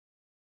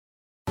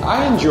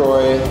I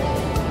enjoy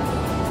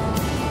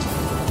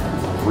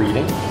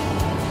reading.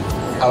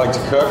 I like to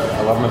cook.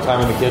 I love my time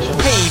in the kitchen.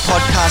 Hey,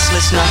 podcast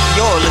listener,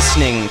 you're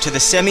listening to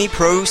the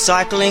Semi-Pro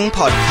Cycling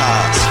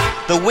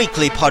Podcast, the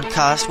weekly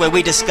podcast where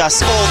we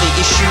discuss all the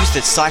issues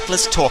that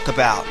cyclists talk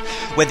about.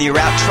 Whether you're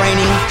out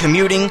training,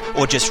 commuting,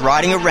 or just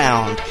riding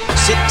around,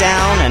 sit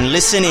down and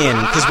listen in,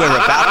 because we're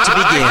about to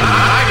begin.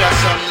 I got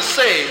something to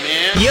say, man.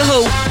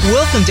 Yo-ho!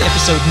 Welcome to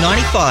episode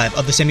 95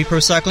 of the Semi-Pro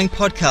Cycling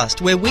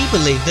Podcast, where we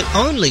believe that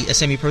only a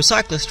semi-pro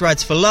cyclist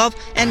rides for love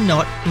and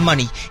not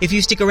money. If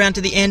you stick around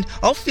to the end,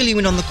 I'll fill you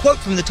in on the quote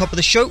from the top of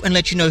the show and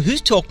let you know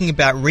who's talking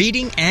about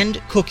reading and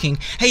cooking.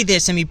 Hey there,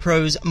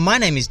 semi-pros. My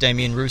name is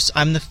Damien Roos.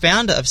 I'm the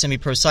founder of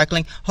Semi-Pro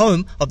Cycling,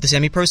 home of the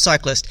Semi-Pro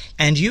Cyclist,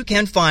 and you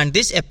can find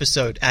this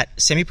episode at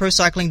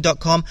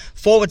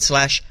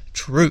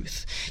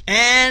semiprocycling.com/truth.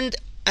 And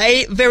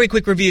a very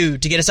quick review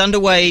to get us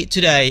underway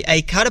today.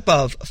 A cut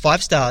above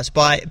 5 stars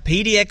by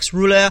PDX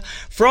Rouleur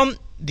from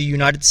the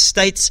United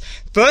States.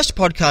 First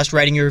podcast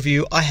rating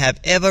review I have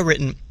ever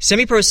written.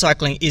 Semi-Pro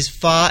Cycling is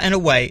far and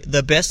away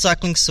the best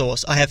cycling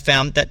source I have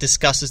found that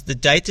discusses the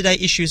day-to-day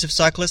issues of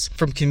cyclists,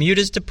 from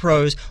commuters to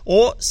pros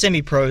or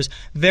semi-pros.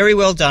 Very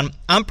well done,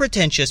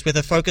 unpretentious, with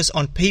a focus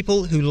on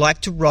people who like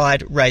to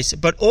ride, race,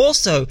 but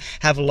also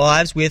have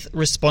lives with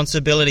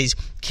responsibilities.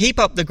 Keep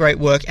up the great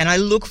work, and I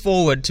look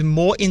forward to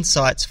more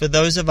insights for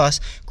those of us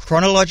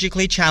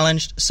chronologically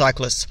challenged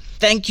cyclists.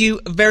 Thank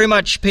you very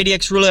much,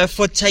 PDX Rouleur,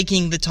 for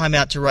taking the time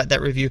out to write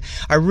that review.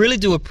 I really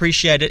do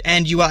appreciate it,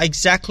 and you are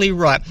exactly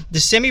right. The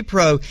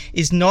semi-pro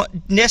is not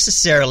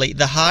necessarily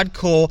the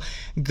hardcore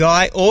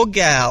guy or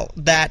gal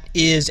that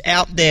is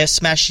out there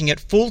smashing it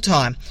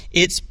full-time.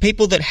 It's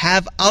people that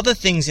have other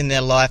things in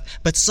their life,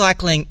 but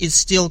cycling is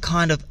still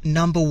kind of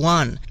number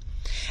one.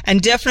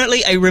 And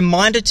definitely a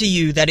reminder to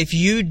you that if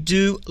you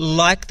do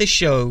like the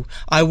show,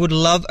 I would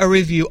love a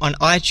review on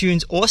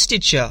iTunes or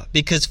Stitcher,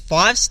 because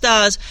 5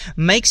 stars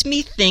makes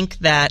me think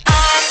that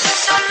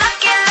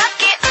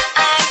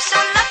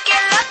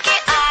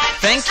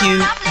thank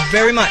you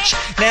very much.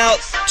 Now,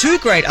 2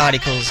 great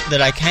articles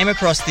that I came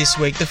across this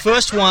week. The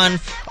first one,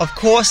 of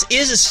course,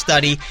 is a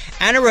study.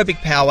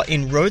 Anaerobic power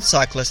in road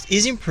cyclists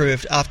is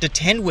improved after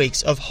 10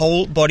 weeks of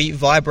whole body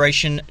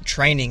vibration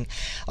training.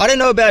 I don't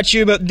know about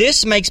you, but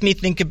this makes me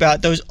think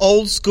about those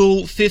old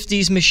school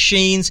 50s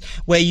machines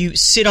where you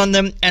sit on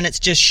them and it's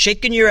just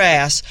shaking your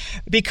ass,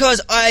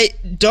 because I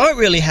don't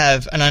really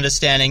have an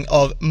understanding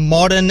of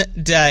modern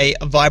day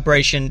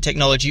vibration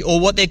technology, or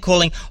what they're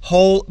calling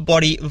whole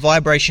body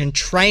vibration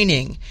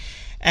training.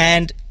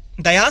 And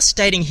they are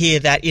stating here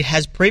that it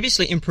has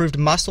previously improved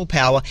muscle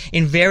power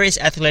in various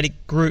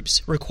athletic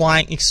groups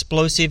requiring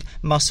explosive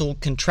muscle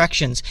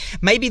contractions.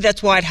 Maybe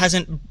that's why it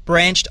hasn't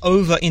branched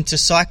over into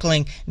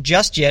cycling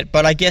just yet,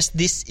 but I guess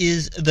this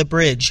is the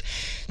bridge.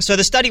 So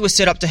the study was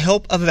set up to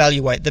help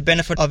evaluate the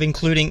benefit of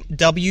including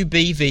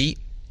WBV,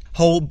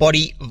 whole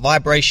body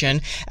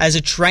vibration, as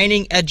a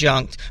training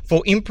adjunct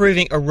for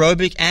improving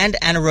aerobic and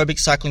anaerobic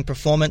cycling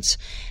performance.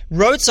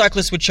 Road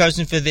cyclists were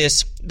chosen for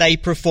this. They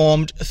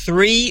performed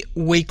 3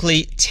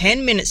 weekly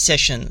 10-minute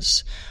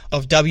sessions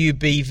of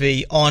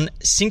WBV on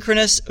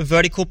synchronous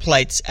vertical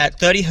plates at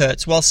 30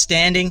 Hertz while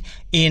standing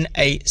in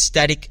a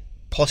static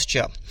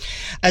posture.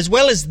 As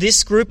well as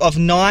this group of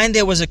 9,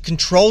 there was a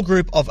control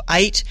group of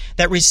 8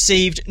 that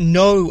received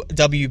no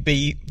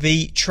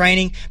WBV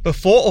training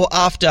before or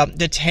after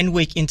the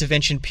 10-week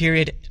intervention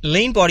period.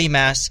 Lean body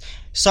mass,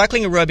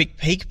 cycling aerobic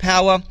peak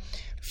power,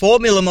 4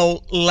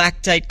 millimole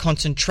lactate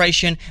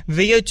concentration,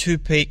 VO2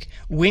 peak,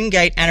 wind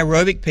gate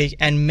anaerobic peak,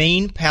 and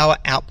mean power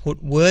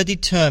output were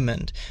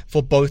determined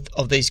for both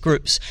of these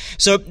groups.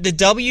 So the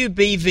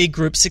WBV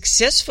group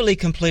successfully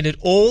completed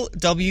all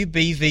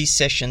WBV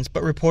sessions,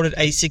 but reported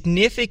a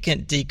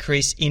significant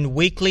decrease in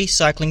weekly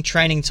cycling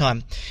training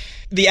time.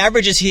 The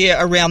average is here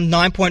around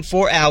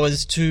 9.4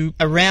 hours to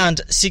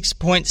around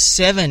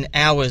 6.7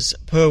 hours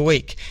per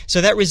week.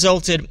 So that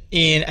resulted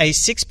in a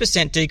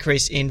 6%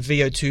 decrease in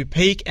VO2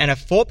 peak and a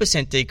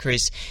 4%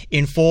 decrease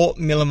in 4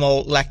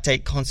 millimole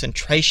lactate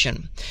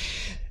concentration.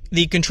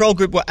 The control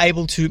group were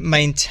able to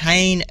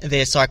maintain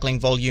their cycling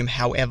volume,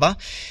 however,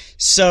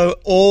 so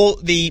all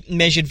the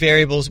measured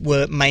variables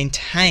were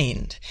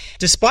maintained.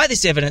 Despite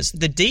this evidence,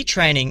 the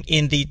detraining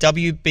in the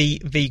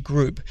WBV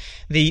group,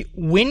 the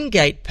wind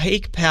gate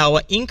peak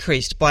power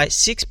increased by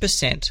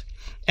 6%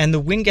 and the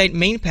wind gate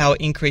mean power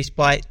increased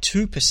by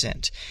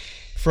 2%.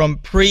 From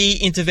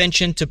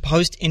pre-intervention to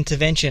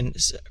post-intervention,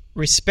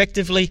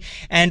 respectively,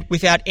 and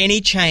without any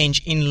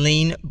change in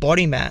lean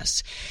body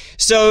mass.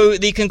 So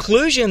the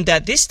conclusion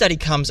that this study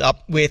comes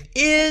up with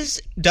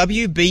is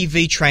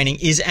WBV training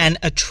is an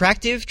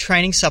attractive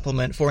training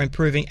supplement for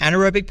improving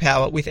anaerobic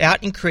power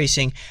without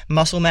increasing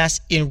muscle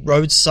mass in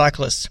road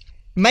cyclists.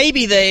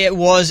 Maybe there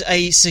was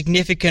a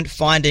significant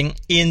finding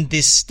in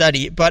this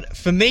study, but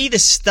for me, the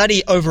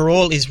study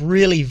overall is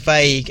really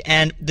vague,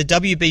 and the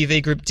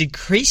WBV group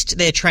decreased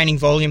their training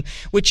volume,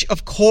 which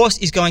of course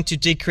is going to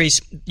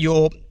decrease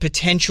your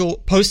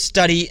potential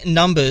post-study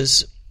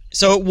numbers.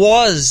 So it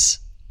was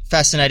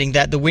fascinating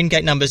that the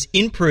Wingate numbers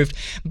improved,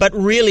 but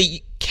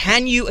really,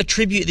 can you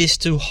attribute this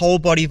to whole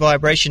body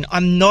vibration?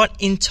 I'm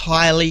not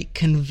entirely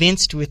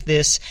convinced with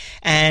this,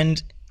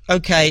 and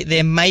okay,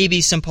 there may be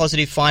some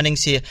positive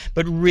findings here,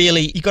 but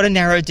really, you've got to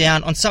narrow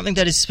down on something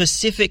that is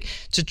specific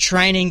to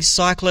training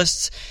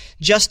cyclists.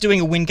 Just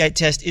doing a Wingate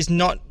test is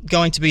not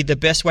going to be the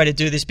best way to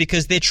do this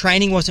because their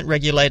training wasn't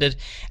regulated,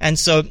 and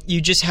so you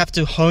just have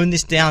to hone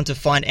this down to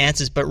find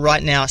answers, but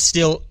right now,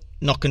 still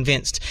not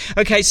convinced.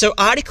 Okay, so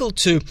Article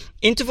 2,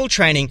 Interval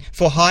Training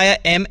for Higher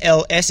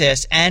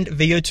MLSS and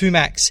VO2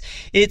 Max.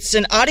 It's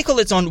an article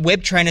that's on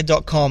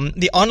webtrainer.com,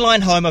 the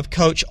online home of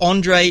Coach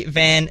Andre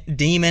Van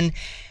Diemen.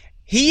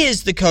 He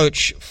is the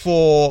coach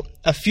for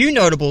a few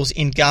notables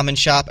in Garmin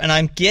Sharp, and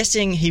I'm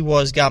guessing he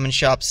was Garmin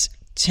Sharp's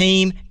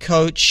team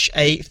coach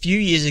a few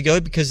years ago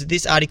because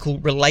this article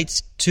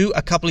relates to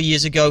a couple of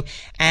years ago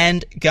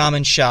and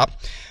Garmin Sharp.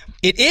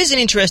 It is an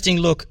interesting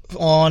look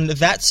on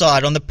that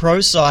side, on the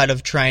pro side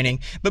of training,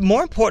 but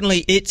more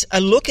importantly, it's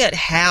a look at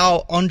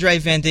how Andre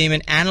Van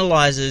Diemen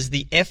analyzes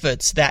the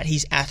efforts that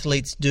his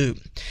athletes do.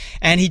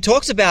 And he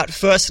talks about,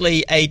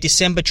 firstly, a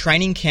December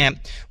training camp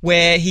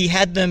where he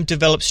had them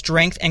develop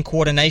strength and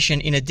coordination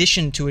in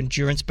addition to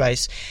endurance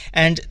base,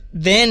 and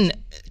then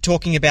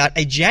talking about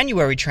a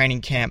January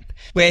training camp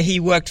where he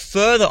worked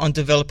further on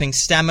developing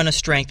stamina,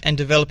 strength, and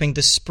developing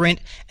the sprint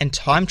and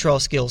time trial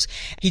skills.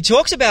 He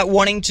talks about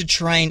wanting to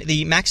train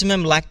the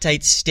maximum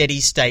lactate steady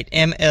state,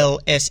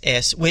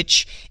 MLSS,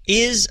 which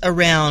is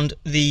around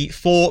the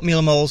 4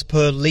 millimoles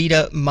per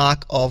liter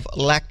mark of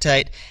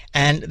lactate,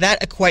 and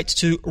that equates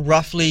to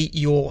roughly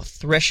your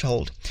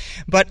threshold.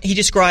 But he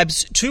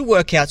describes 2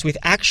 workouts with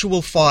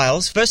actual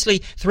files. Firstly,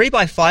 3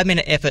 by 5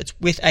 minute efforts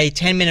with a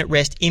 10-minute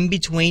rest in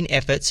between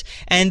efforts.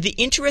 And the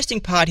interesting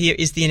part here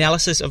is the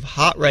analysis of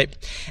heart rate.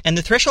 And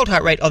the threshold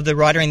heart rate of the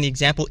rider in the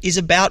example is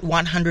about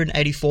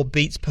 184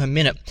 beats per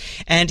minute.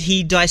 And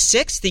he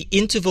dissects the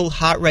interval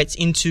heart rates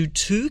into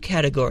 2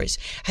 categories.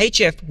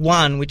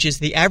 HF1, which is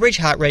the average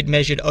heart rate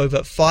measured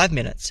over 5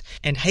 minutes,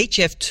 and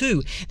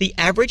HF2, the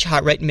average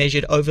heart rate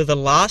measured over the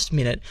last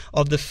minute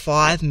of the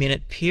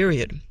 5-minute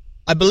period.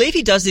 I believe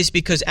he does this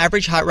because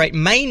average heart rate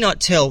may not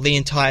tell the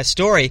entire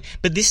story,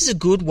 but this is a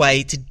good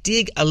way to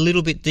dig a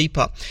little bit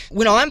deeper.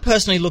 When I'm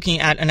personally looking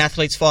at an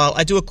athlete's file,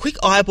 I do a quick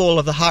eyeball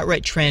of the heart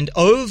rate trend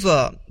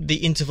over the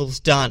intervals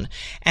done.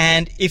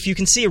 And if you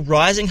can see a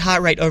rising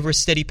heart rate over a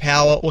steady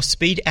power or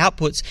speed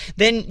outputs,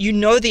 then you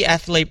know the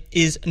athlete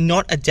is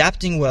not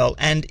adapting well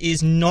and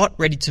is not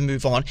ready to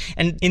move on.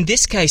 And in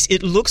this case,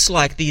 it looks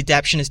like the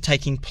adaptation is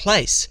taking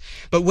place.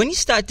 But when you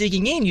start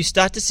digging in, you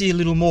start to see a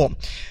little more.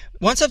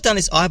 Once I've done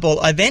this eyeball,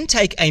 I then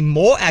take a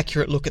more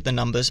accurate look at the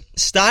numbers,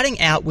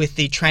 starting out with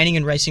the Training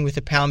and Racing with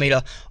a Power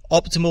Meter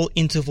optimal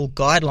interval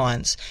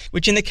guidelines,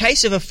 which in the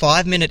case of a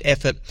 5-minute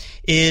effort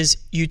is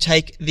you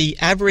take the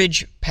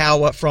average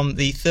power from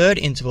the third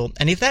interval,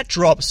 and if that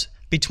drops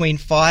between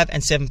 5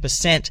 and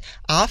 7%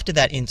 after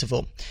that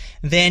interval,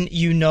 then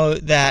you know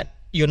that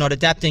you're not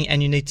adapting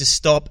and you need to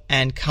stop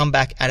and come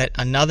back at it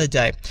another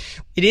day.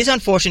 It is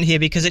unfortunate here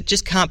because it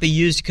just can't be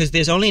used because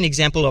there's only an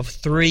example of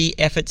 3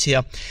 efforts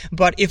here.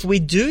 But if we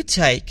do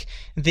take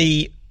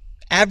the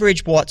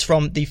average watts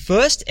from the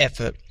first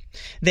effort,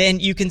 then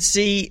you can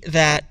see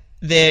that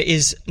there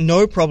is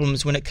no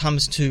problems when it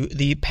comes to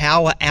the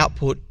power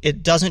output.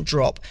 It doesn't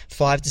drop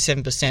 5 to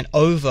 7%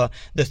 over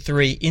the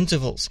 3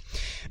 intervals.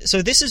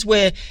 So this is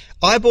where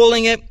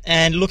eyeballing it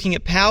and looking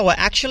at power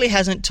actually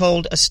hasn't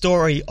told a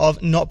story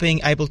of not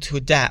being able to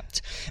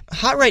adapt.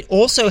 Heart rate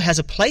also has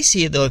a place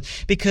here though,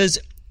 because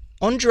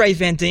Andre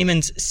Van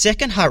Diemen's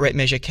second heart rate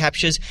measure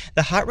captures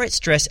the heart rate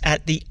stress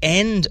at the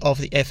end of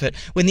the effort,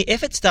 when the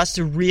effort starts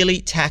to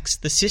really tax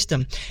the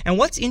system. And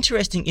what's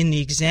interesting in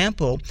the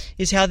example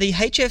is how the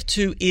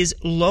HF2 is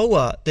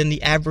lower than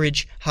the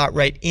average heart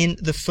rate in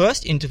the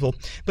first interval,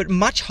 but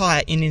much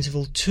higher in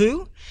interval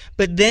 2,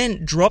 but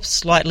then drops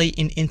slightly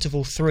in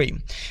interval 3.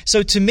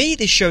 So to me,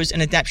 this shows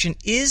an adaptation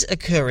is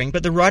occurring,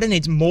 but the rider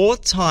needs more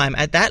time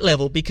at that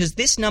level because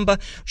this number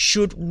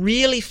should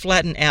really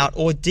flatten out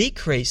or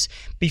decrease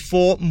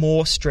before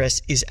more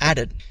stress is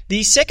added.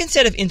 The second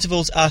set of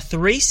intervals are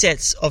 3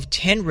 sets of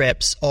 10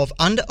 reps of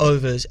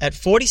under-overs at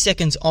 40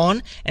 seconds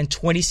on and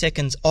 20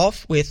 seconds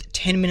off with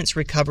 10 minutes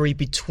recovery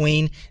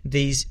between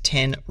these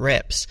 10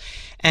 reps.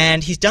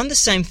 And he's done the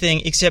same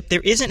thing, except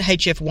there isn't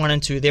HF1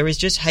 and 2. There is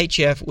just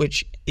HF,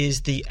 which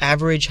is the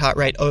average heart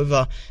rate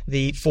over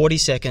the 40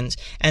 seconds,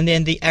 and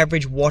then the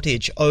average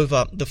wattage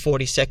over the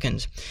 40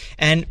 seconds.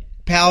 And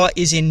power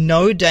is in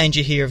no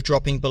danger here of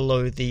dropping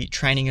below the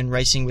Training and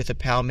Racing with a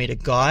Power Meter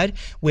guide,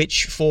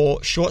 which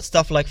for short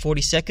stuff like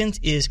 40 seconds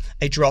is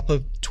a drop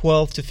of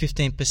 12 to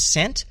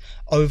 15%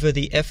 over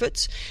the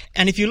efforts.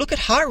 And if you look at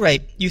heart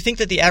rate, you think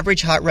that the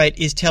average heart rate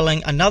is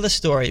telling another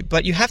story,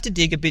 but you have to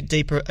dig a bit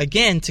deeper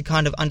again to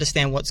kind of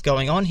understand what's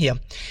going on here.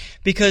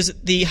 Because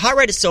the heart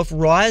rate itself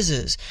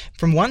rises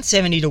from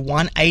 170 to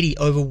 180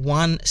 over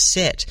one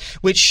set,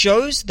 which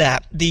shows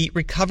that the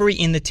recovery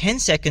in the 10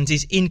 seconds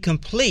is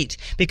incomplete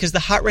because the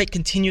the heart rate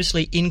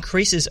continuously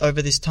increases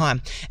over this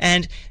time.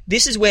 And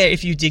this is where,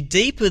 if you dig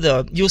deeper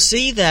though, you'll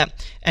see that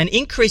an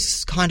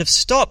increase kind of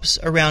stops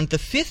around the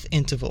 5th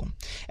interval.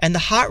 And the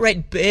heart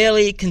rate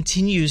barely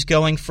continues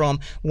going from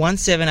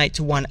 178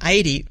 to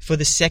 180 for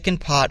the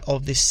second part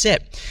of this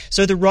set.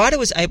 So the rider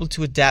was able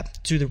to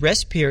adapt to the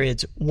rest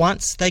periods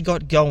once they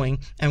got going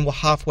and were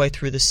halfway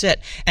through the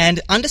set. And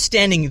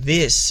understanding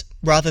this,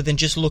 rather than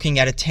just looking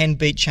at a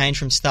 10-beat change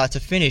from start to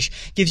finish,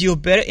 gives you a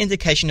better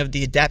indication of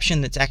the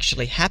adaptation that's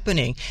actually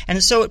happening.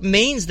 And so it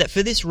means that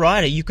for this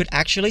rider, you could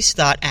actually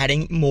start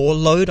adding more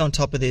load on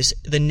top of this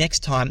the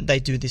next time they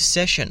do this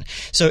session.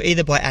 So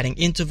either by adding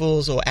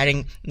intervals or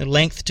adding the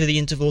length to the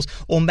intervals,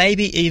 or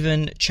maybe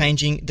even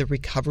changing the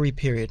recovery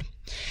period.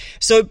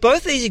 So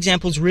both these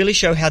examples really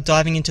show how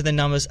diving into the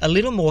numbers a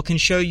little more can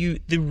show you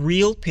the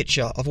real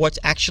picture of what's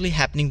actually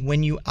happening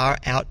when you are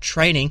out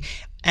training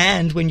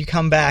and when you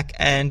come back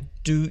and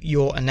do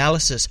your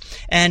analysis,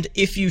 and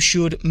if you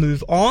should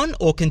move on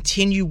or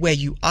continue where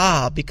you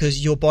are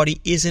because your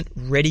body isn't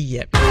ready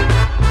yet.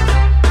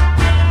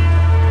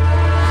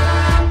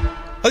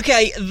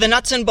 Okay, the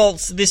nuts and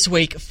bolts this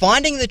week.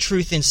 Finding the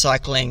truth in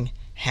cycling.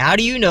 How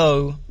do you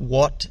know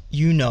what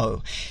you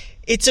know?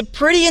 It's a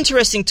pretty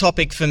interesting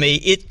topic for me.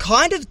 It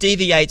kind of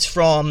deviates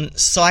from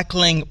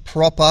cycling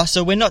proper,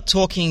 so we're not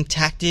talking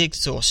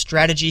tactics or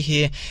strategy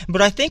here,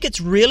 but I think it's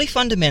really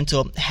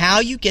fundamental how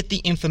you get the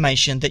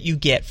information that you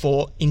get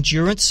for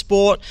endurance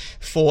sport,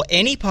 for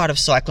any part of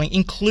cycling,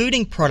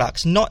 including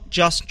products, not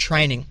just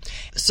training.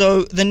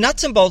 So the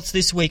nuts and bolts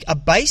this week are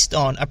based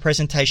on a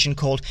presentation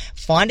called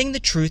Finding the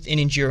Truth in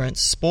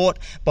Endurance Sport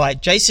by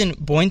Jason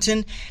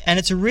Boynton, and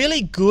it's a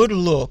really good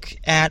look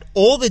at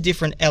all the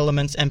different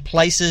elements and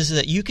places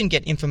that you can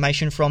get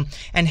information from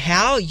and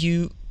how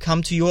you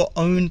come to your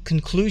own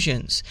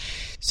conclusions.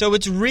 So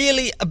it's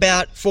really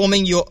about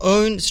forming your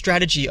own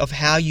strategy of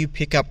how you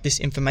pick up this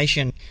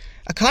information.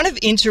 A kind of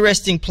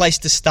interesting place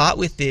to start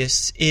with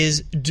this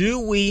is, do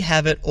we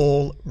have it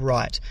all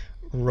right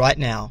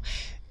now?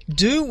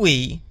 Do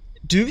we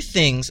do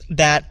things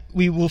that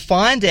we will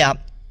find out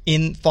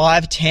in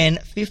 5, 10,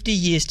 50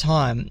 years'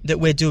 time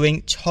that we're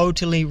doing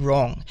totally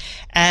wrong?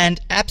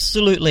 And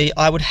absolutely,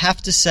 I would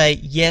have to say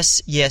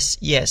yes, yes,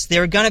 yes.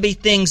 There are going to be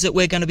things that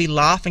we're going to be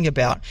laughing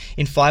about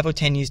in 5 or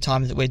 10 years'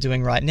 time that we're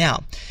doing right now.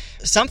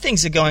 Some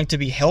things are going to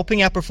be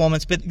helping our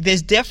performance, but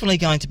there's definitely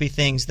going to be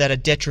things that are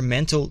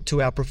detrimental to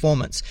our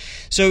performance.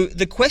 So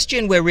the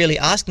question we're really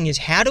asking is,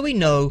 how do we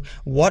know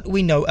what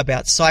we know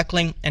about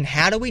cycling, and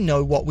how do we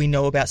know what we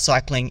know about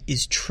cycling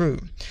is true?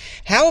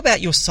 How about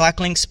your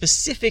cycling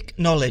specific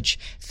knowledge?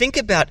 Think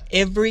about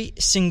every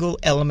single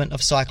element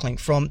of cycling,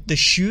 from the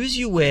shoes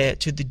you wear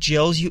to the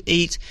gels you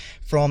eat,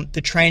 from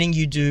the training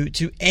you do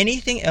to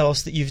anything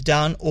else that you've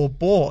done or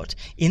bought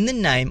in the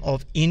name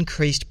of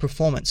increased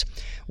performance.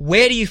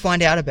 Where do you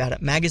find out about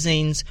it?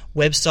 Magazines,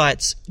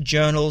 websites,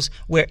 journals,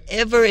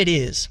 wherever it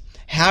is.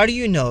 How do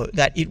you know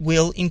that it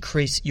will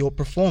increase your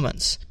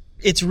performance?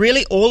 It's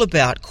really all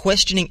about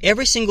questioning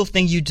every single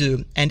thing you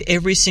do and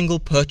every single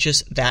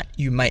purchase that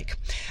you make.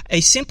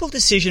 A simple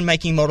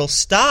decision-making model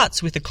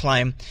starts with a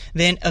claim,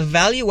 then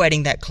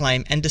evaluating that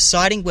claim and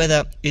deciding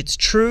whether it's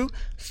true,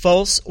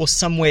 false, or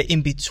somewhere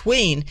in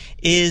between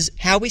is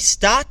how we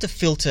start to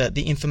filter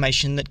the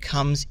information that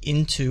comes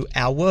into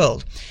our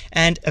world.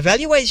 And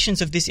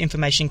evaluations of this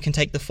information can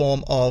take the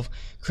form of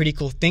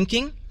critical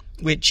thinking,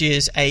 which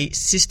is a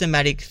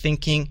systematic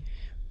thinking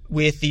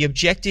with the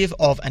objective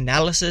of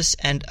analysis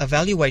and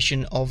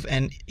evaluation of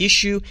an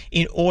issue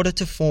in order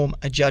to form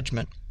a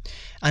judgment.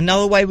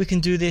 Another way we can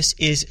do this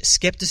is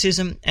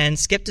skepticism, and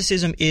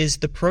skepticism is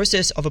the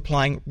process of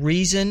applying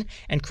reason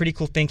and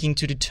critical thinking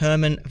to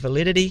determine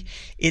validity.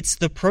 It's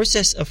the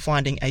process of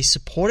finding a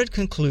supported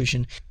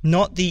conclusion,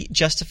 not the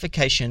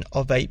justification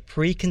of a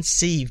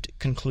preconceived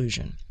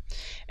conclusion.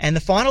 And the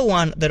final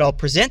one that I'll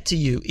present to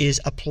you is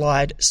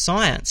applied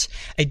science,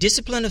 a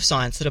discipline of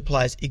science that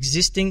applies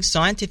existing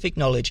scientific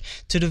knowledge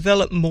to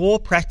develop more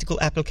practical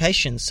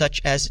applications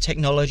such as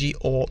technology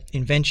or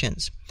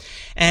inventions.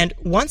 And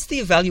once the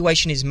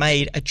evaluation is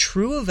made, a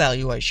true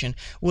evaluation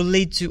will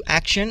lead to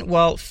action,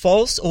 while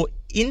false or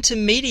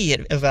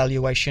intermediate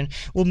evaluation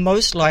will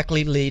most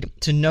likely lead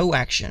to no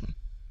action.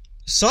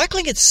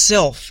 Cycling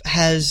itself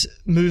has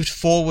moved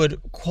forward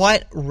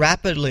quite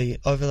rapidly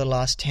over the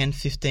last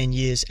 10-15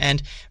 years,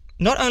 and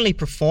not only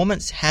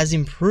performance has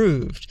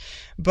improved,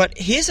 but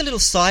here's a little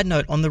side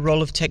note on the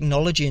role of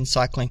technology in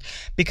cycling,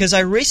 because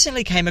I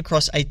recently came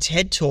across a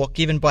TED Talk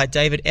given by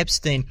David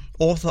Epstein,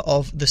 author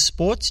of The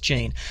Sports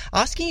Gene,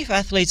 asking if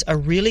athletes are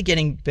really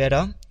getting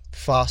better,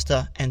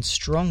 faster, and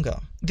stronger.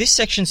 This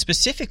section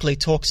specifically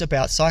talks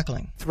about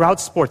cycling.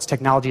 Throughout sports,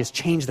 technology has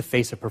changed the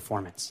face of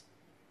performance.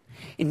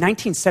 In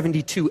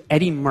 1972,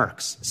 Eddie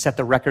Merckx set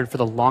the record for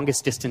the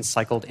longest distance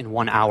cycled in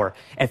 1 hour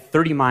at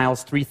 30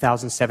 miles,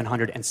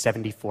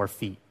 3,774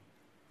 feet.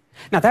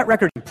 Now, that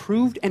record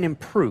improved and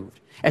improved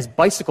as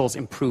bicycles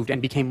improved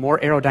and became more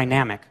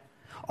aerodynamic,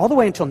 all the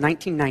way until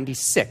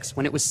 1996,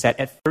 when it was set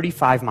at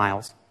 35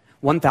 miles,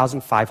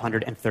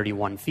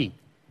 1,531 feet.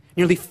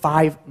 nearly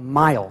 5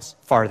 miles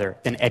farther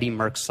than Eddie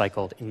Merckx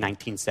cycled in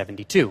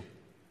 1972.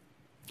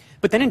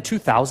 But then in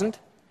 2000,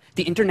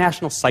 the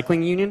International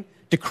Cycling Union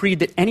decreed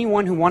that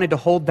anyone who wanted to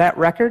hold that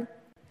record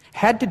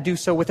had to do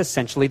so with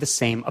essentially the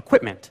same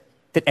equipment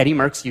that Eddie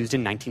Merckx used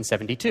in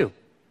 1972.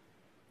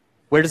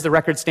 Where does the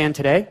record stand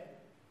today?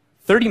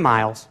 30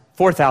 miles,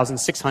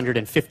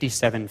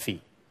 4,657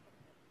 feet.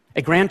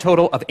 A grand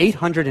total of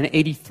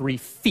 883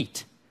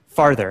 feet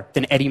farther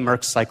than Eddie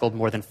Merckx cycled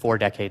more than 4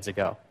 decades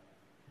ago.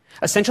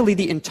 Essentially,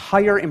 the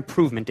entire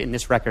improvement in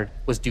this record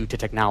was due to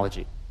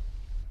technology.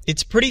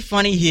 It's pretty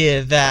funny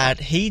here that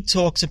he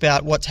talks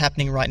about what's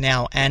happening right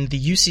now, and the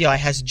UCI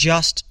has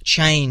just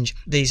changed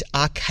these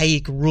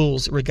archaic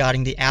rules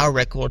regarding the hour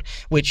record,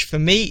 which for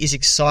me is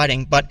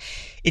exciting, but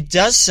it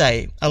does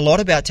say a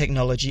lot about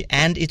technology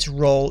and its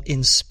role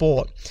in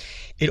sport.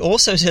 It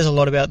also says a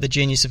lot about the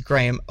genius of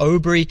Graham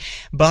Obree,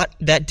 but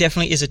that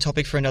definitely is a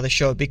topic for another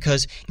show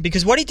because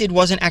what he did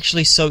wasn't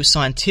actually so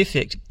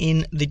scientific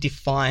in the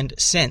defined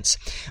sense.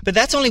 But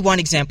that's only one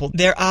example.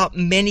 There are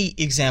many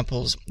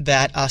examples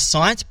that are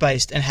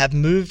science-based and have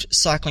moved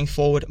cycling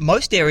forward.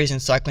 Most areas in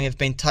cycling have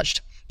been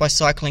touched by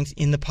cycling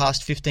in the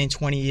past 15,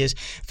 20 years,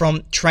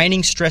 from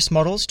training stress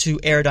models to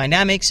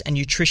aerodynamics and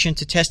nutrition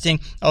to testing.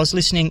 I was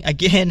listening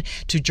again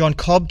to John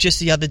Cobb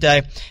just the other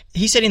day.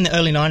 He said in the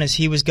early 90s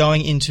he was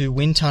going into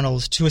wind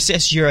tunnels to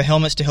assess Euro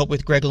helmets to help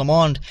with Greg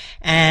LeMond,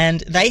 and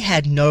they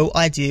had no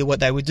idea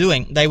what they were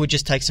doing. They would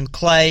just take some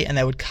clay and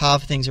they would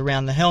carve things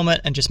around the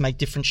helmet and just make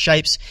different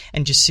shapes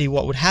and just see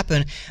what would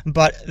happen.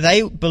 But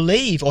they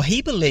believe, or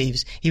he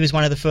believes, he was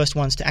one of the first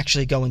ones to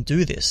actually go and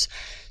do this.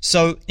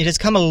 So it has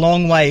come a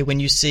long way when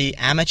you see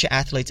amateur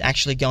athletes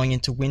actually going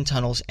into wind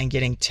tunnels and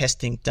getting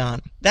testing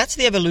done. That's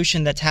the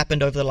evolution that's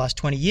happened over the last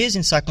 20 years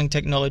in cycling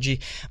technology,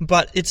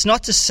 but it's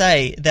not to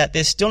say that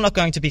there's still not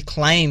going to be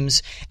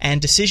claims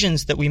and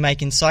decisions that we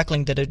make in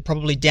cycling that are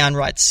probably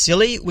downright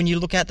silly when you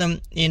look at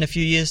them in a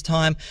few years'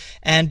 time,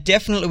 and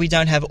definitely we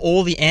don't have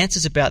all the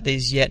answers about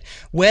these yet,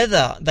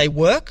 whether they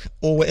work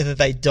or whether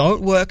they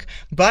don't work,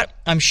 but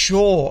I'm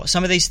sure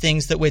some of these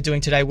things that we're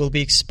doing today will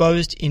be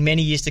exposed in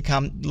many years to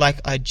come, like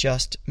I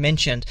just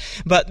mentioned.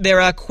 But there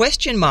are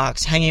question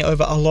marks hanging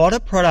over a lot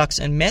of products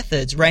and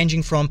methods,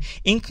 ranging from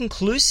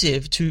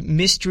inconclusive to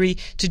mystery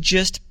to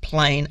just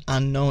plain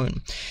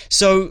unknown.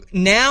 So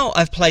now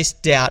I've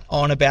placed doubt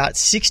on about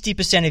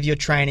 60% of your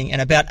training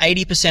and about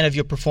 80% of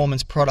your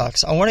performance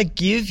products. I want to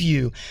give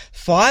you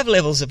 5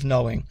 levels of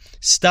knowing,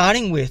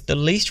 starting with the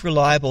least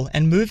reliable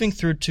and moving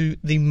through to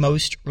the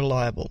most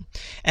reliable.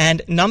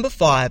 And number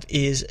 5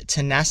 is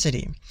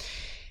tenacity.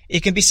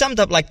 It can be summed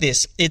up like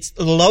this. It's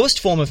the lowest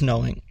form of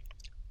knowing.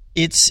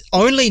 It's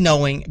only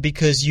knowing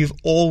because you've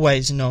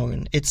always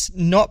known. It's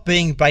not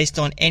being based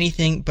on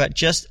anything, but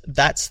just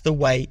that's the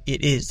way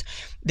it is.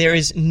 There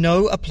is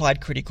no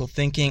applied critical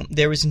thinking.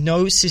 There is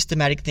no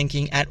systematic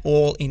thinking at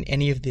all in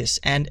any of this.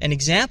 And an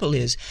example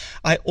is,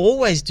 I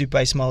always do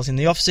base miles in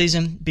the off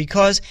season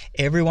because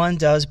everyone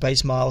does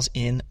base miles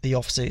in the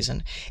off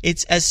season.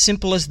 It's as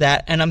simple as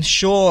that. And I'm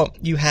sure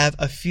you have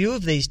a few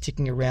of these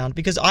ticking around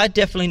because I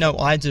definitely know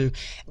I do.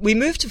 We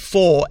move to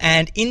 4,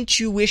 and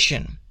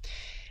intuition.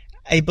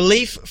 A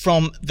belief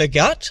from the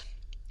gut,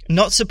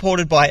 not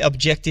supported by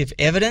objective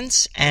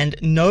evidence, and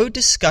no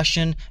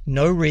discussion,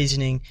 no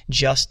reasoning,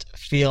 just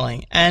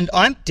feeling. And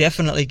I'm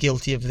definitely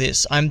guilty of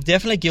this. I'm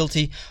definitely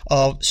guilty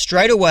of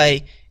straight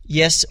away,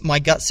 yes, my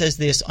gut says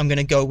this, I'm going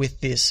to go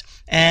with this.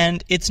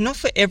 And it's not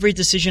for every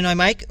decision I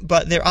make,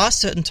 but there are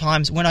certain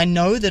times when I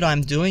know that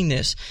I'm doing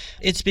this.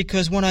 It's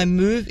because when I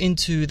move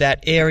into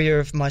that area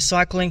of my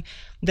cycling,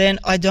 then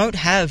I don't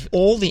have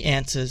all the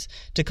answers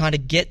to kind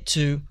of get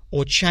to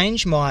or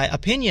change my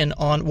opinion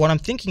on what I'm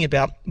thinking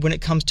about when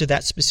it comes to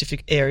that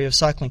specific area of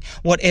cycling,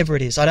 whatever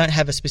it is. I don't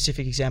have a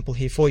specific example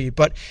here for you,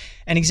 but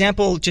an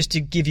example just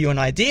to give you an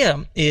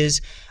idea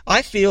is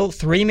I feel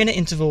 3-minute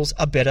intervals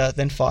are better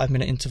than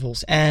 5-minute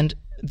intervals, and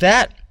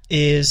that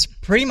is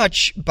pretty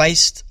much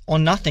based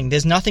on nothing.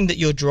 There's nothing that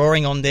you're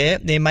drawing on there.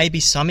 There may be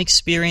some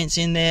experience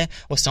in there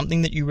or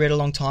something that you read a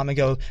long time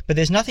ago, but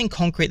there's nothing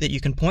concrete that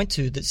you can point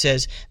to that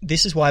says,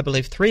 this is why I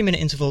believe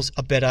 3-minute intervals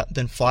are better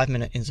than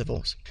 5-minute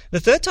intervals. The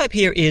third type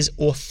here is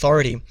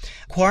authority,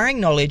 acquiring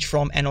knowledge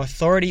from an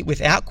authority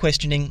without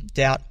questioning,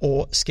 doubt,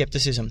 or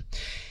skepticism.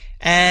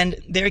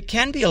 And there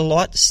can be a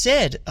lot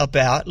said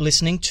about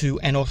listening to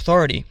an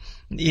authority.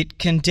 It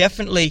can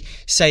definitely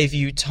save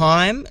you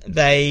time.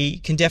 They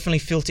can definitely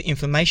filter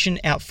information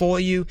out for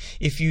you.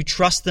 If you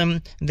trust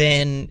them,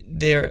 then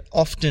they're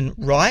often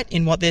right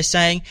in what they're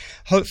saying.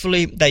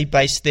 Hopefully, they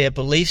base their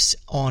beliefs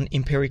on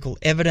empirical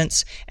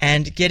evidence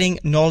and getting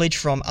knowledge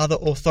from other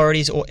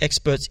authorities or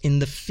experts in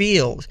the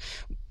field.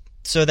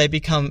 So they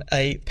become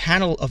a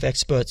panel of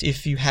experts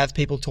if you have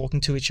people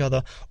talking to each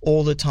other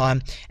all the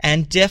time.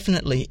 And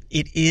definitely,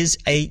 it is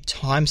a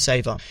time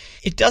saver.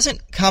 It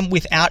doesn't come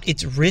without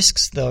its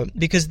risks, though,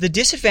 because the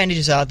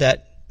disadvantages are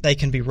that they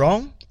can be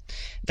wrong,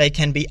 they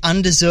can be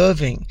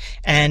undeserving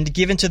and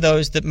given to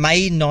those that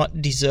may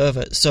not deserve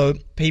it. So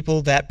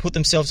people that put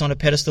themselves on a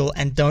pedestal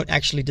and don't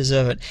actually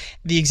deserve it.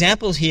 The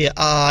examples here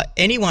are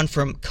anyone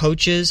from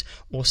coaches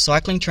or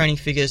cycling training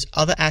figures,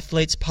 other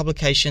athletes,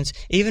 publications,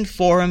 even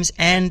forums,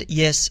 and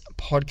yes,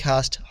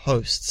 podcast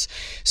hosts.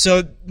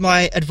 So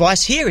my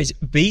advice here is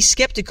be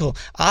skeptical.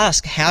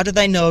 Ask, how do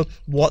they know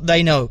what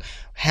they know?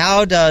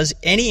 How does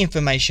any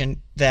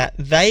information that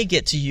they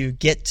get to you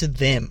get to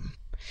them?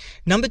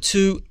 Number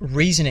 2,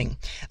 reasoning.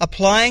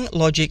 Applying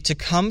logic to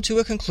come to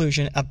a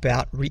conclusion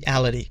about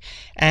reality.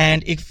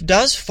 And it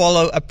does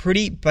follow a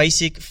pretty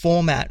basic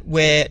format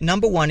where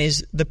number 1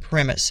 is the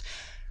premise.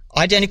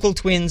 Identical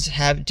twins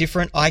have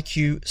different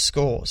IQ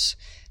scores.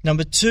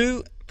 Number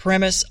 2,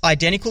 premise,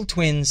 identical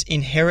twins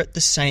inherit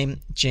the same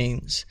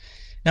genes.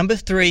 Number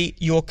 3,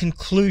 your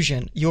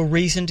conclusion, your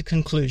reasoned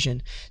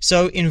conclusion.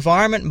 So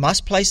environment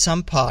must play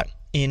some part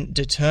in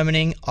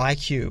determining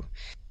IQ.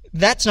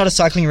 That's not a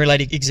cycling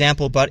related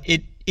example, but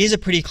it is a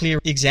pretty clear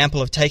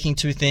example of taking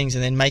two things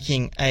and then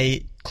making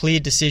a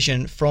clear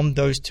decision from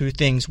those two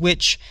things,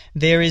 which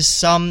there is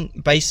some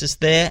basis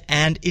there,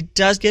 and it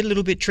does get a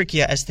little bit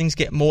trickier as things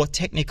get more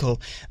technical,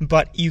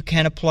 but you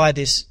can apply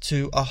this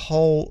to a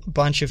whole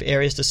bunch of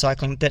areas to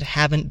cycling that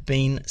haven't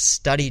been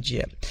studied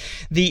yet.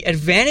 The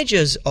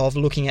advantages of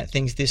looking at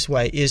things this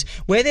way is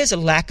where there's a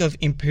lack of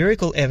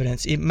empirical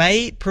evidence, it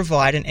may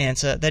provide an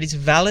answer that is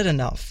valid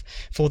enough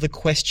for the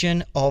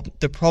question of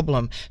the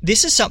problem.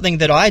 This is something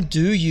that I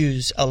do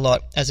use a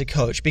lot as a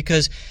coach,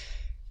 because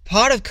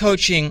part of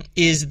coaching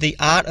is the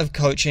art of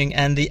coaching,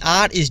 and the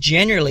art is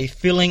generally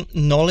filling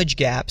knowledge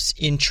gaps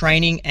in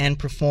training and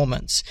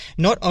performance,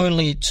 not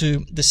only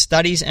to the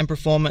studies and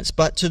performance,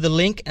 but to the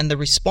link and the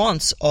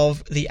response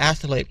of the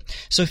athlete.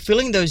 So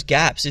filling those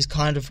gaps is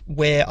kind of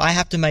where I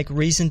have to make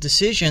reasoned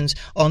decisions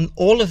on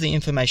all of the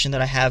information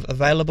that I have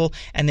available,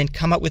 and then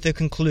come up with a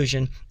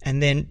conclusion,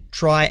 and then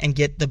try and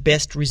get the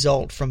best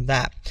result from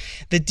that.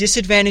 The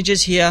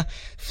disadvantages here: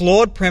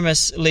 flawed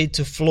premise lead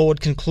to flawed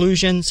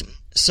conclusions.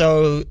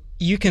 So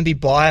you can be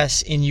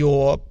biased in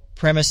your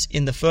premise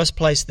in the first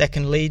place that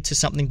can lead to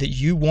something that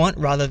you want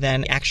rather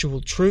than actual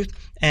truth.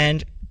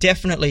 And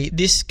definitely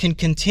this can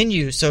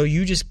continue. So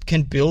you just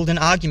can build an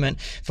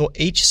argument for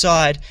each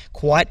side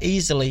quite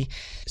easily.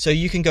 So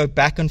you can go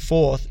back and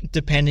forth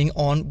depending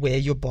on where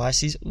your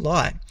biases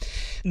lie.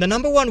 The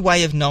number one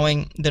way of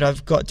knowing that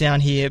I've got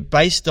down here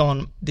based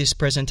on this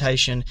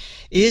presentation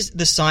is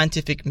the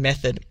scientific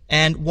method.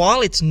 And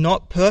while it's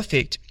not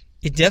perfect,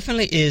 it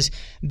definitely is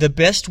the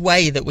best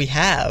way that we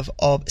have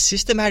of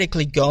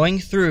systematically going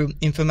through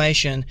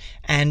information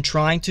and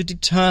trying to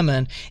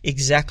determine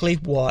exactly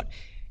what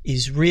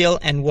is real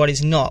and what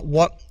is not.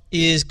 What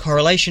is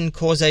correlation,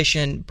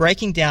 causation,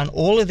 breaking down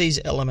all of these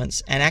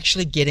elements and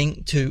actually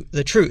getting to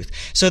the truth.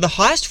 So the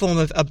highest form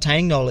of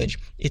obtaining knowledge,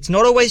 it's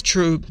not always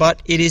true,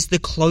 but it is the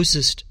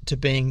closest to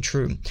being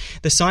true.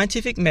 The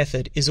scientific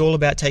method is all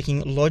about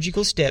taking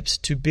logical steps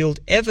to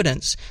build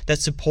evidence that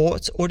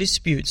supports or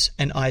disputes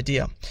an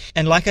idea.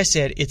 And like I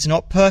said, it's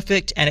not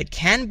perfect and it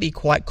can be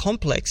quite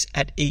complex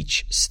at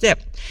each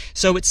step.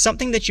 So it's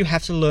something that you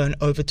have to learn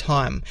over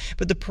time.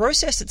 But the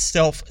process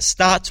itself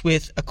starts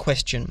with a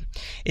question.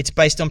 It's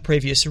based on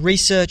previous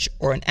research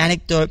or an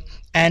anecdote.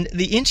 And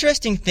the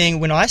interesting thing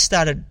when I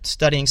started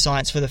studying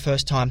science for the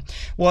first time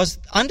was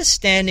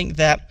understanding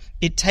that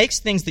it takes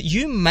things that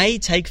you may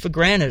take for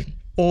granted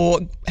or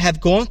have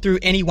gone through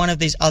any one of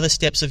these other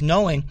steps of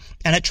knowing,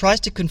 and it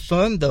tries to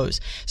confirm those.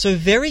 So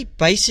very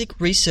basic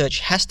research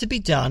has to be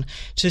done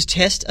to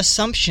test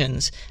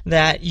assumptions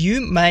that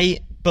you may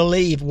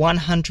believe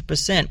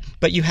 100%,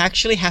 but you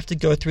actually have to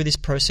go through this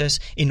process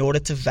in order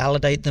to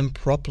validate them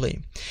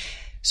properly.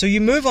 So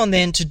you move on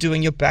then to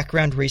doing your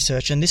background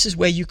research, and this is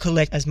where you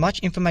collect as much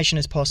information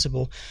as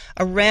possible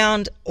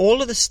around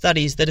all of the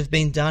studies that have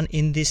been done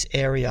in this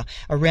area,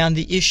 around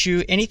the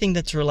issue, anything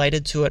that's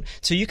related to it,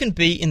 so you can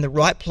be in the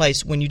right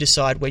place when you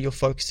decide where your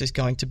focus is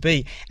going to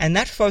be. And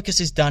that focus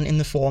is done in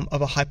the form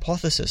of a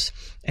hypothesis,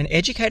 an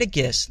educated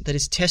guess that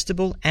is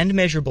testable and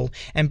measurable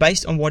and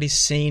based on what is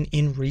seen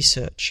in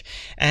research.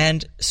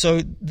 And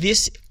so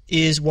this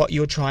is what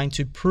you're trying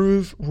to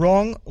prove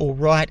wrong or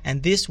right,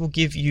 and this will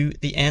give you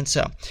the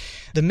answer.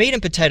 The meat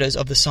and potatoes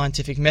of the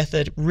scientific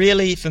method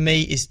really, for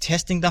me, is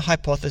testing the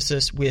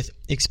hypothesis with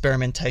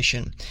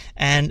experimentation.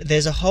 And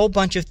there's a whole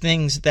bunch of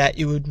things that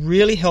it would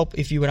really help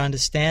if you would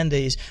understand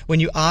these when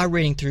you are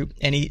reading through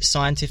any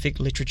scientific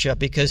literature,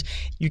 because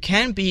you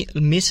can be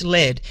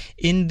misled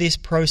in this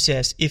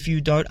process if you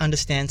don't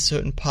understand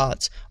certain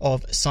parts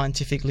of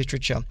scientific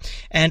literature.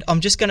 And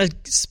I'm just going to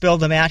spell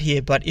them out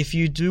here, but if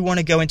you do want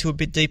to go into a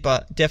bit deeper,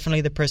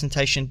 definitely the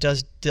presentation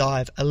does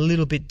dive a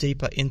little bit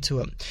deeper into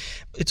it.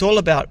 It's all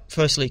about,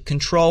 firstly,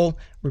 control,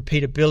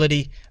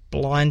 repeatability,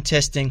 blind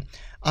testing,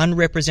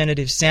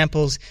 unrepresentative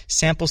samples,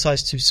 sample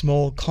size too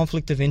small,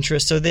 conflict of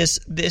interest. So there's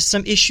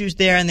some issues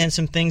there, and then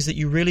some things that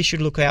you really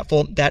should look out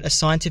for that a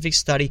scientific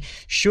study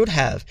should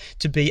have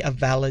to be a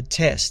valid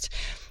test.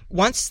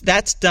 once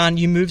that's done,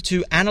 you move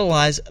to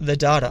analyze the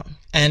data.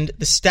 And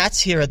the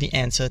stats here are the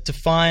answer to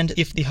find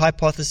if the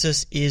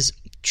hypothesis is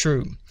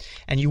true.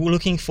 And you were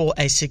looking for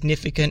a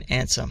significant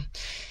answer.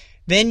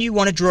 Then you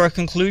want to draw a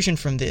conclusion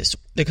from this.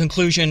 The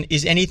conclusion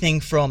is anything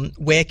from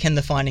where can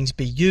the findings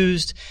be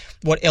used,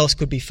 what else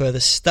could be further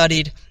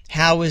studied,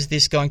 how is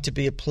this going to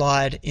be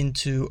applied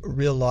into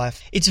real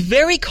life. It's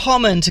very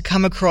common to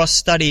come across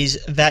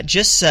studies that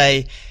just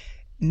say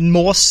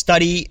more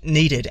study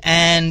needed,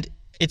 and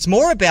it's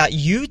more about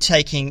you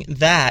taking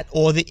that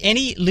or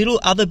any little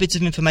other bits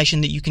of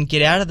information that you can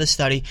get out of the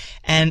study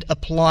and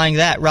applying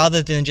that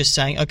rather than just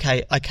saying,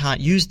 okay, I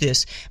can't use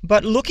this,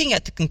 but looking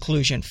at the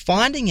conclusion,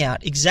 finding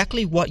out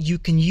exactly what you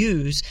can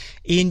use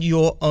in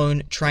your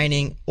own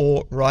training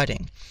or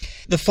writing.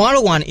 The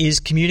final one is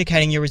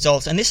communicating your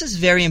results, and this is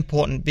very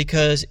important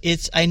because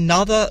it's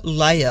another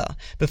layer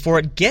before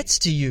it gets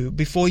to you,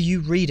 before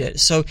you read it.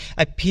 So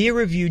a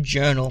peer-reviewed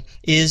journal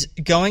is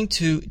going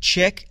to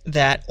check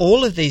that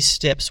all of these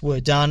steps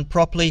were done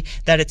properly,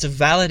 that it's a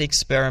valid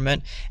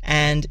experiment,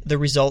 and the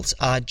results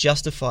are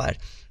justified.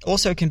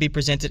 Also can be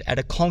presented at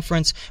a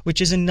conference,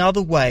 which is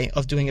another way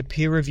of doing a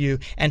peer review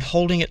and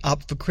holding it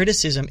up for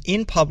criticism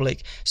in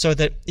public so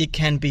that it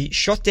can be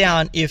shot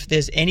down if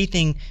there's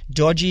anything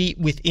dodgy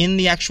within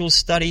the actual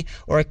study,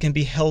 or it can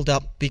be held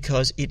up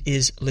because it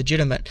is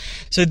legitimate.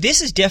 So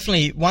this is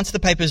definitely, once the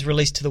paper is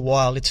released to the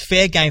wild, it's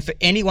fair game for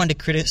anyone to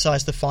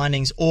criticize the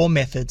findings or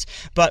methods,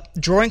 but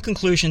drawing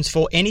conclusions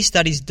for any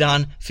studies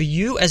done for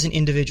you as an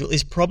individual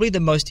is probably the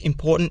most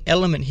important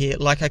element here,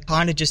 like I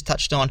kind of just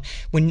touched on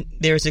when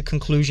there is a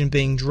conclusion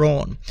being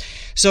drawn.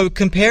 So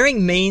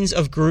comparing means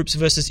of groups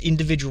versus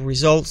individual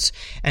results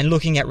and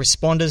looking at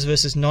responders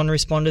versus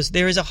non-responders,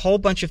 there is a whole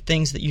bunch of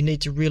things that you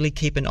need to really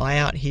keep an eye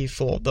out here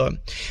for though.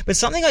 But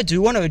something I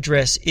do want to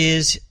address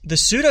is the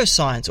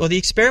pseudoscience or the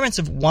experiments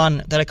of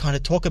one that I kind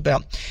of talk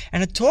about.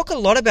 And I talk a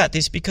lot about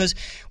this because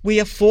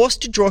we are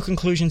forced to draw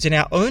conclusions in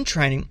our own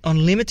training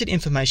on limited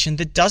information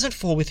that doesn't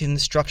fall within the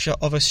structure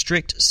of a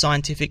strict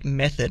scientific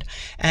method.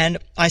 And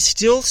I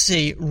still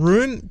see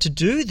room to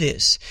do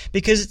this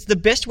because it's the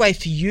best way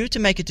for you to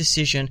make a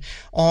decision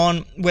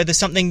on whether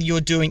something you're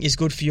doing is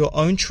good for your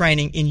own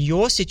training in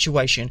your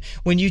situation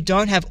when you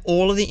don't have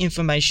all of the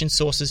information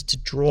sources to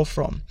draw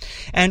from.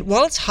 And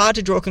while it's hard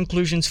to draw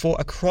conclusions for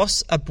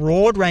across a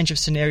broad range of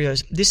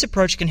scenarios, this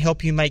approach can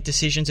help you make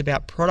decisions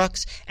about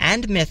products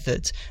and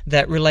methods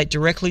that relate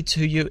directly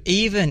to you,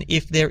 even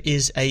if there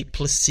is a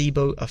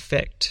placebo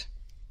effect.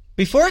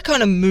 Before I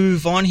kind of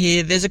move on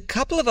here, there's a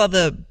couple of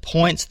other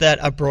points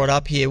that are brought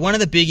up here. One of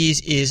the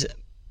biggies is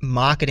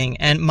marketing,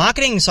 and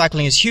marketing in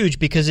cycling is huge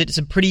because it's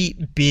a pretty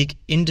big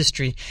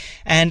industry,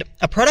 and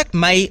a product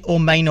may or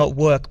may not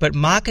work, but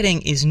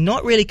marketing is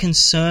not really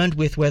concerned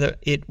with whether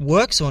it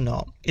works or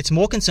not. It's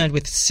more concerned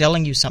with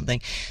selling you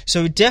something.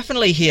 So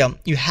definitely here,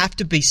 you have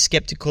to be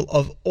skeptical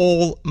of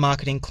all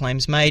marketing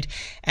claims made.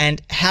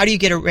 And how do you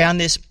get around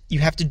this? You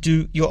have to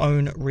do your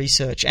own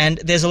research. And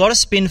there's a lot of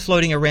spin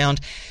floating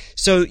around.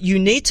 So you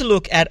need to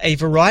look at a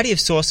variety of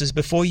sources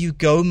before you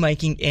go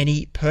making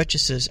any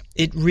purchases.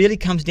 It really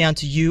comes down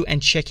to you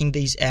and checking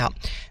these out.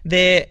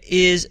 There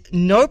is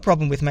no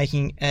problem with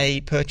making a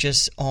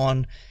purchase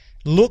on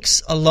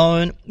looks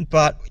alone,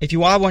 but if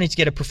you are wanting to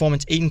get a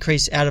performance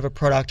increase out of a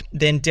product,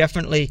 then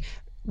definitely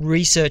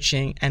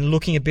researching and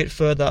looking a bit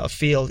further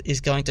afield is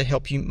going to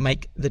help you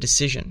make the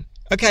decision.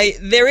 Okay,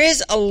 there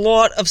is a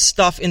lot of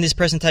stuff in this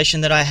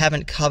presentation that I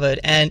haven't covered,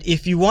 and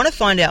if you want to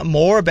find out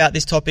more about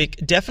this topic,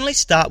 definitely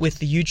start with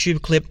the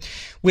YouTube clip,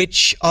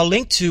 which I'll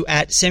link to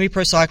at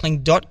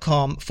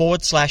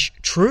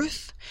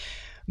semiprocycling.com/truth.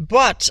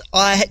 But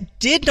I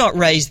did not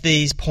raise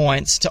these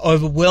points to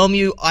overwhelm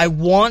you. I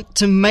want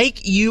to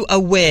make you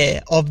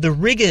aware of the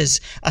rigors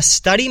a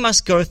study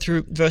must go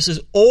through versus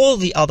all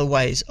the other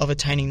ways of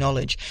attaining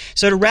knowledge.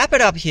 So to wrap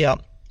it up here,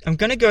 I'm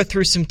going to go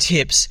through some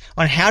tips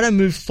on how to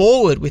move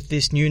forward with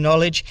this new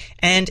knowledge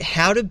and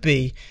how to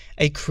be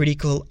a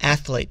critical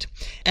athlete.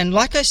 And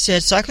like I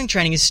said, cycling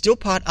training is still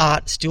part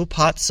art, still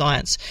part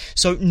science.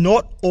 So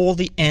not all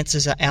the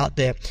answers are out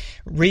there.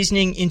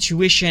 Reasoning,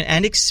 intuition,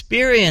 and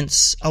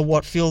experience are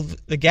what fill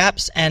the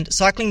gaps, and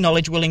cycling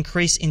knowledge will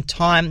increase in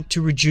time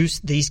to reduce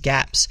these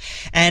gaps.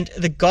 And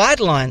the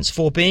guidelines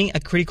for being a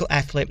critical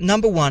athlete: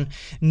 number one,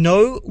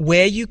 know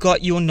where you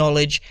got your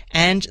knowledge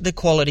and the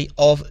quality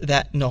of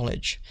that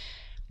knowledge.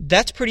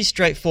 That's pretty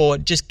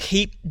straightforward. Just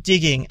keep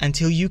digging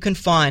until you can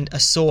find a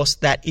source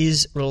that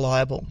is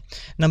reliable.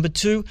 Number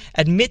two,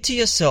 admit to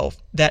yourself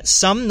that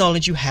some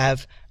knowledge you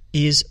have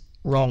is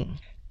wrong.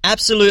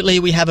 Absolutely,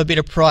 we have a bit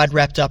of pride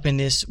wrapped up in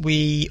this.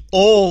 We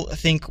all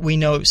think we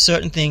know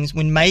certain things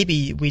when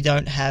maybe we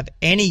don't have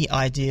any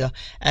idea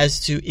as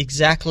to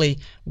exactly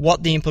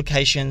what the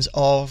implications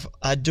of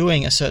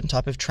doing a certain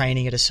type of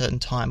training at a certain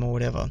time or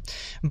whatever.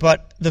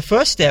 But the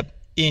first step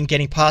in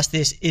getting past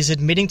this is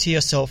admitting to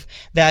yourself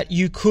that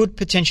you could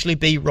potentially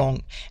be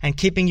wrong and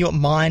keeping your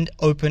mind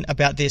open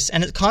about this.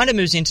 And it kind of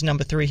moves into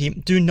number 3 here.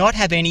 Do not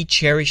have any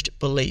cherished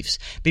beliefs.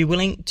 Be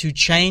willing to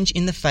change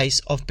in the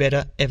face of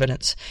better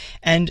evidence.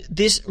 And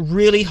this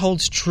really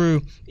holds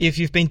true if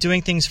you've been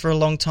doing things for a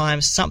long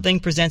time, something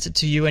presents it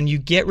to you and you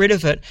get rid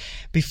of it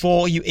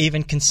before you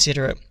even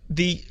consider it.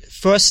 The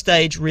first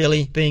stage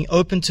really being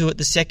open to it.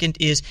 The second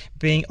is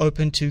being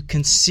open to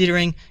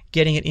considering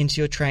getting it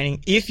into your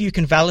training if you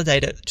can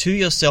validate it to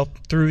yourself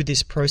through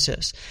this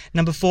process.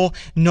 Number 4,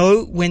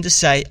 know when to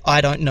say,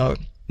 I don't know.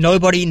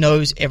 Nobody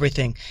knows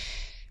everything.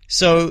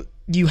 So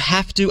you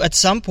have to, at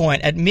some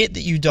point, admit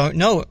that you don't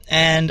know.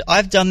 And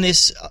I've done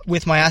this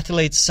with my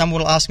athletes.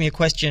 Someone will ask me a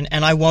question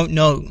and I won't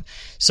know.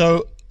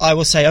 So I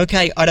will say,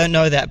 okay, I don't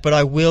know that, but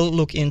I will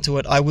look into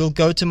it. I will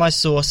go to my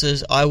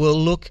sources. I will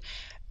look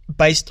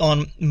based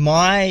on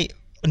my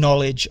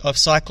knowledge of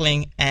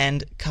cycling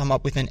and come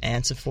up with an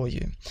answer for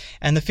you.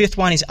 And the 5th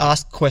one is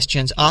ask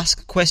questions.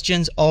 Ask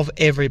questions of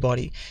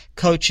everybody,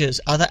 coaches,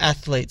 other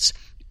athletes,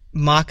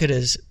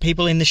 marketers,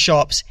 people in the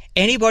shops,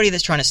 anybody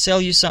that's trying to sell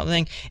you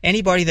something,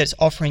 anybody that's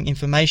offering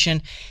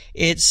information.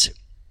 It's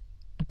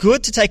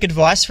good to take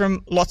advice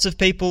from lots of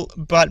people,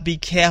 but be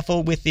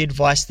careful with the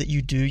advice that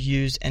you do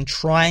use and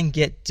try and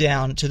get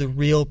down to the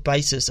real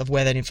basis of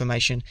where that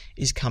information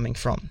is coming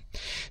from.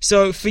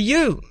 So for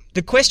you,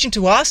 the question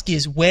to ask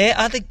is, where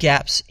are the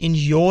gaps in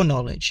your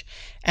knowledge?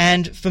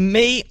 And for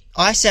me,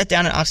 I sat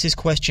down and asked this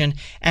question,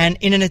 and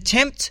in an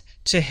attempt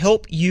to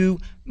help you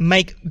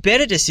make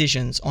better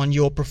decisions on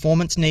your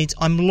performance needs,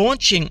 I'm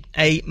launching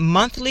a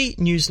monthly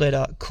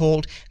newsletter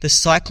called the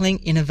Cycling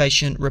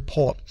Innovation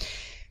Report.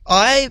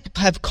 I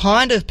have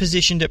kind of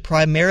positioned it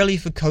primarily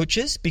for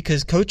coaches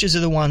because coaches are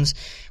the ones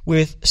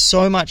with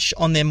so much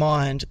on their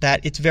mind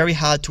that it's very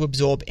hard to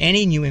absorb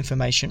any new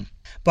information.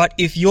 But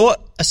if you're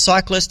a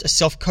cyclist, a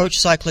self-coach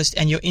cyclist,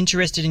 and you're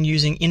interested in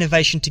using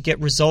innovation to get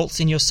results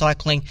in your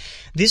cycling,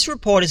 this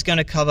report is going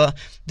to cover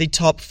the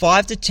top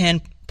 5 to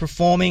 10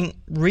 performing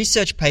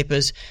research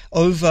papers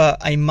over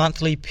a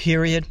monthly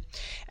period,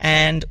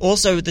 and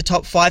also the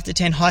top 5 to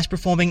 10 highest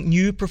performing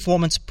new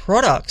performance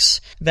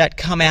products that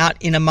come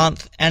out in a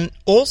month. And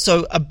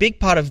also a big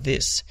part of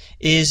this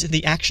is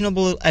the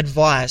actionable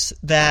advice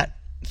that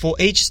for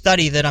each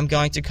study that I'm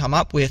going to come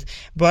up with,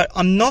 but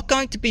I'm not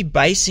going to be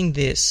basing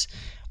this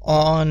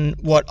on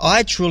what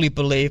I truly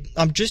believe.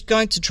 I'm just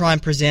going to try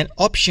and present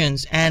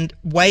options and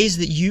ways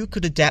that you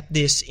could adapt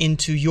this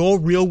into your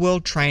real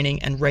world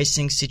training and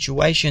racing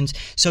situations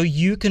so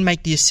you can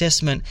make the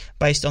assessment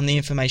based on the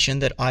information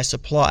that I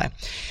supply.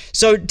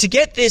 So to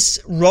get this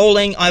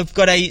rolling, I've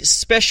got a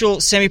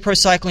special semi-pro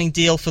cycling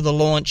deal for the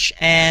launch,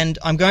 and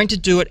I'm going to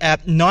do it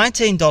at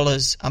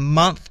 $19 a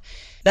month.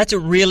 That's a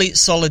really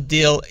solid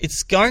deal.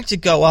 It's going to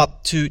go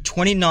up to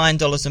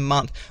 $29 a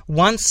month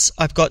once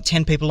I've got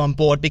 10 people on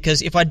board,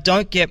 because if I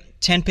don't get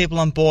 10 people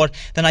on board,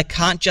 then I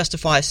can't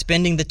justify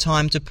spending the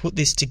time to put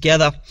this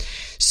together.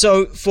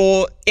 So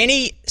for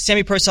any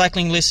semi-pro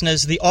cycling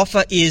listeners, the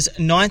offer is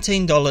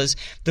 $19.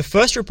 The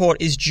first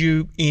report is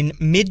due in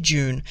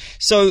mid-June.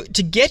 So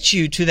to get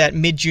you to that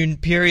mid-June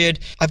period,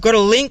 I've got a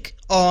link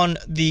on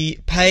the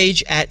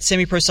page at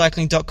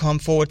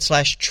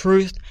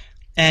semiprocycling.com/truth.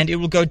 And it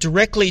will go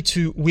directly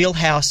to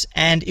Wheelhouse,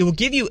 and it will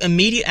give you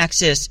immediate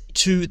access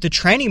to the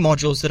training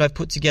modules that I've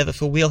put together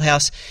for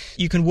Wheelhouse.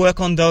 You can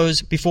work on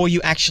those before you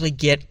actually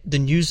get the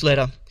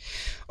newsletter.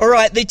 All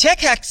right, the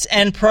tech hacks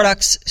and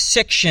products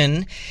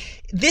section.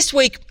 This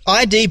week,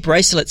 ID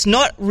bracelets.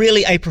 Not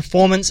really a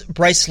performance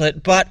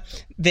bracelet, but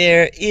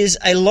there is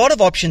a lot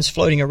of options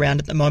floating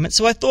around at the moment,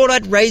 so I thought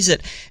I'd raise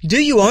it. Do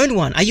you own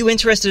one? Are you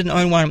interested in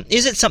owning one?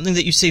 Is it something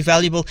that you see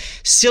valuable?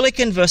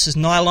 Silicon versus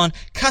nylon,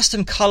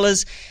 custom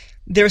colors.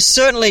 There are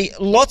certainly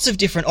lots of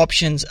different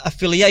options,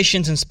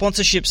 affiliations and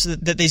sponsorships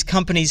that these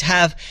companies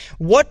have.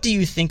 What do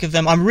you think of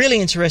them? I'm really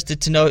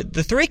interested to know.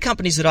 The 3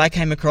 companies that I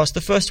came across,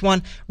 the first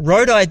one,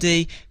 Road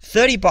ID,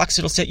 $30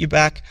 it'll set you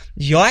back.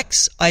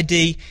 Yikes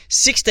ID,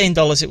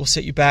 $16 it will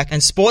set you back.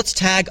 And Sports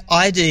Tag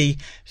ID,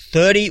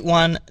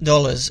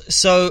 $31.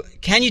 So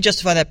can you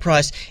justify that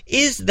price?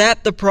 Is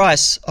that the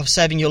price of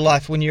saving your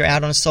life when you're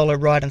out on a solo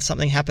ride and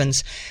something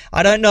happens?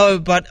 I don't know,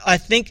 but I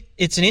think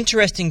it's an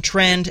interesting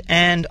trend,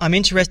 and I'm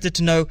interested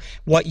to know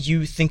what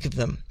you think of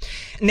them.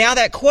 Now,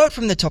 that quote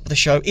from the top of the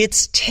show,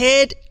 it's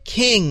Ted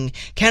King,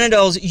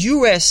 Cannondale's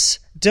US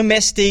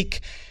domestic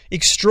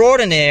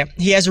extraordinaire.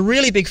 He has a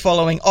really big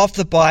following off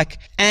the bike,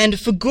 and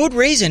for good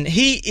reason.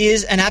 He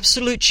is an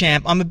absolute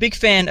champ. I'm a big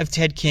fan of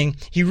Ted King.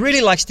 He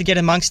really likes to get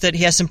amongst it.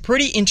 He has some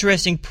pretty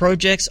interesting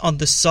projects on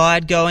the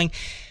side going.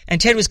 And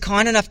Ted was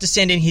kind enough to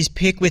send in his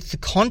pick with the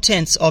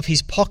contents of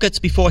his pockets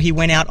before he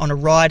went out on a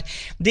ride.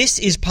 This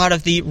is part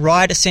of the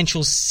Ride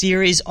Essentials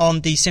series on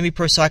the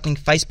Semi-Pro Cycling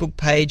Facebook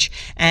page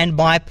and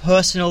my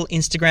personal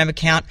Instagram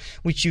account,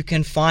 which you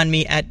can find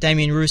me at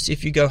Damien Roos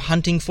if you go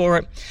hunting for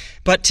it.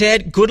 But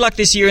Ted, good luck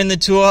this year in the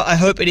Tour. I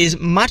hope it is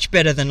much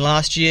better than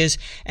last year's,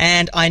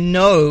 and I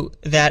know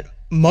that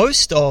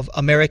most of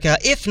America,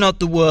 if not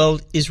the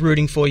world, is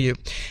rooting for you.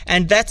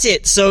 And that's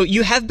it. So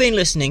you have been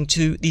listening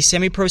to the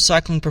Semi-Pro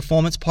Cycling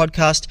Performance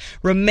Podcast.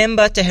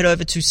 Remember to head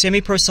over to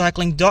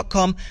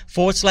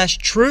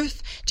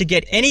semiprocycling.com/truth to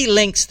get any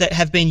links that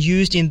have been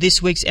used in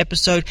this week's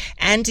episode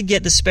and to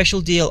get the special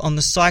deal on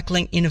the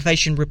Cycling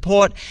Innovation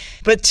Report.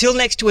 But till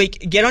next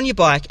week, get on your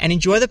bike and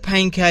enjoy the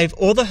Pain Cave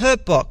or the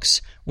Herp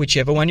Box,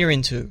 whichever one you're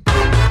into.